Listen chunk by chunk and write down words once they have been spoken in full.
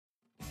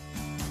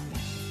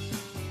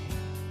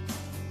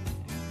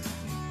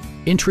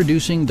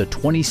Introducing the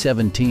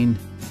 2017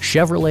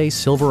 Chevrolet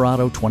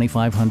Silverado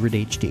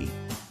 2500HD.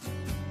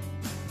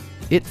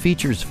 It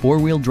features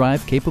four-wheel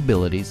drive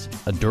capabilities,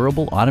 a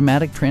durable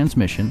automatic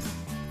transmission,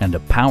 and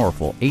a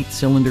powerful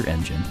 8-cylinder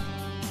engine.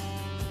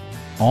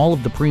 All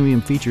of the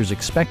premium features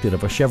expected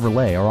of a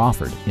Chevrolet are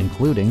offered,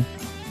 including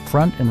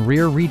front and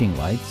rear reading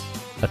lights,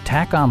 a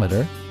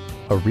tachometer,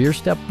 a rear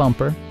step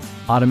bumper,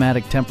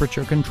 automatic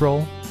temperature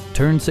control,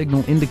 turn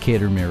signal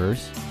indicator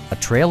mirrors, a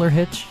trailer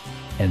hitch,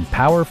 and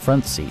power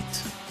front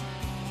seats.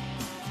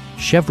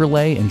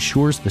 Chevrolet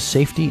ensures the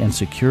safety and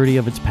security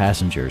of its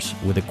passengers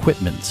with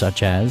equipment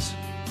such as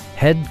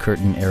head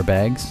curtain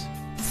airbags,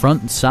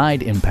 front and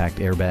side impact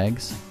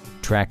airbags,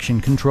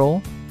 traction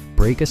control,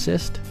 brake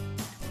assist,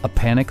 a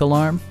panic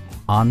alarm,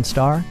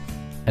 OnStar,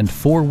 and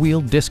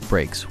four-wheel disc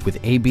brakes with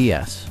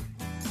ABS.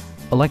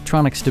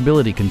 Electronic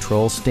stability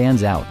control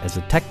stands out as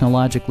a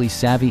technologically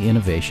savvy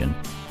innovation,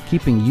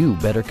 keeping you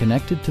better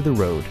connected to the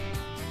road.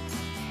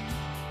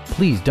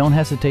 Please don't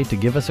hesitate to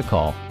give us a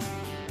call.